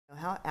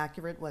how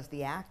accurate was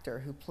the actor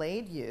who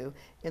played you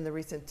in the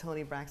recent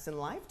Toni Braxton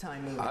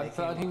Lifetime movie? I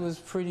thought he was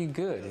pretty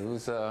good. He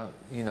was,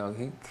 you know,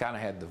 he kind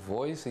of had the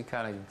voice. He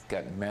kind of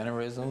got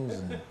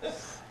mannerisms,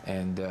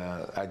 and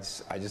I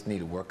just need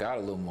to work out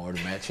a little more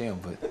to match him.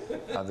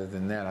 But other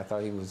than that, I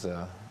thought he was.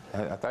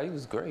 I thought he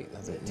was great.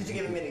 Did you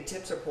give him any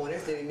tips or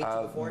pointers? Did he meet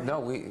you beforehand? No,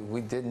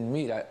 we didn't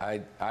meet.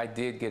 I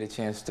did get a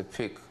chance to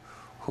pick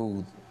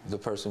who the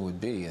person would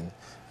be,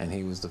 and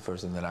he was the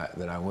person that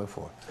I went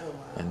for. Oh, wow.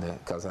 And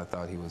because I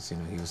thought he was, you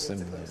know, he was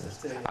similar.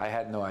 I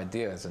had no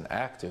idea as an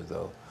actor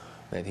though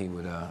that he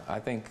would. I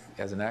think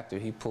as an actor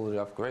he pulled it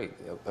off great,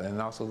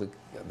 and also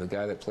the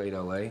guy that played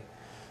L.A.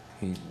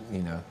 He,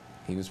 you know,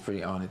 he was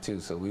pretty on it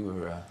too. So we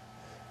were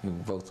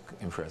both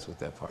impressed with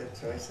that part.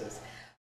 Good choices.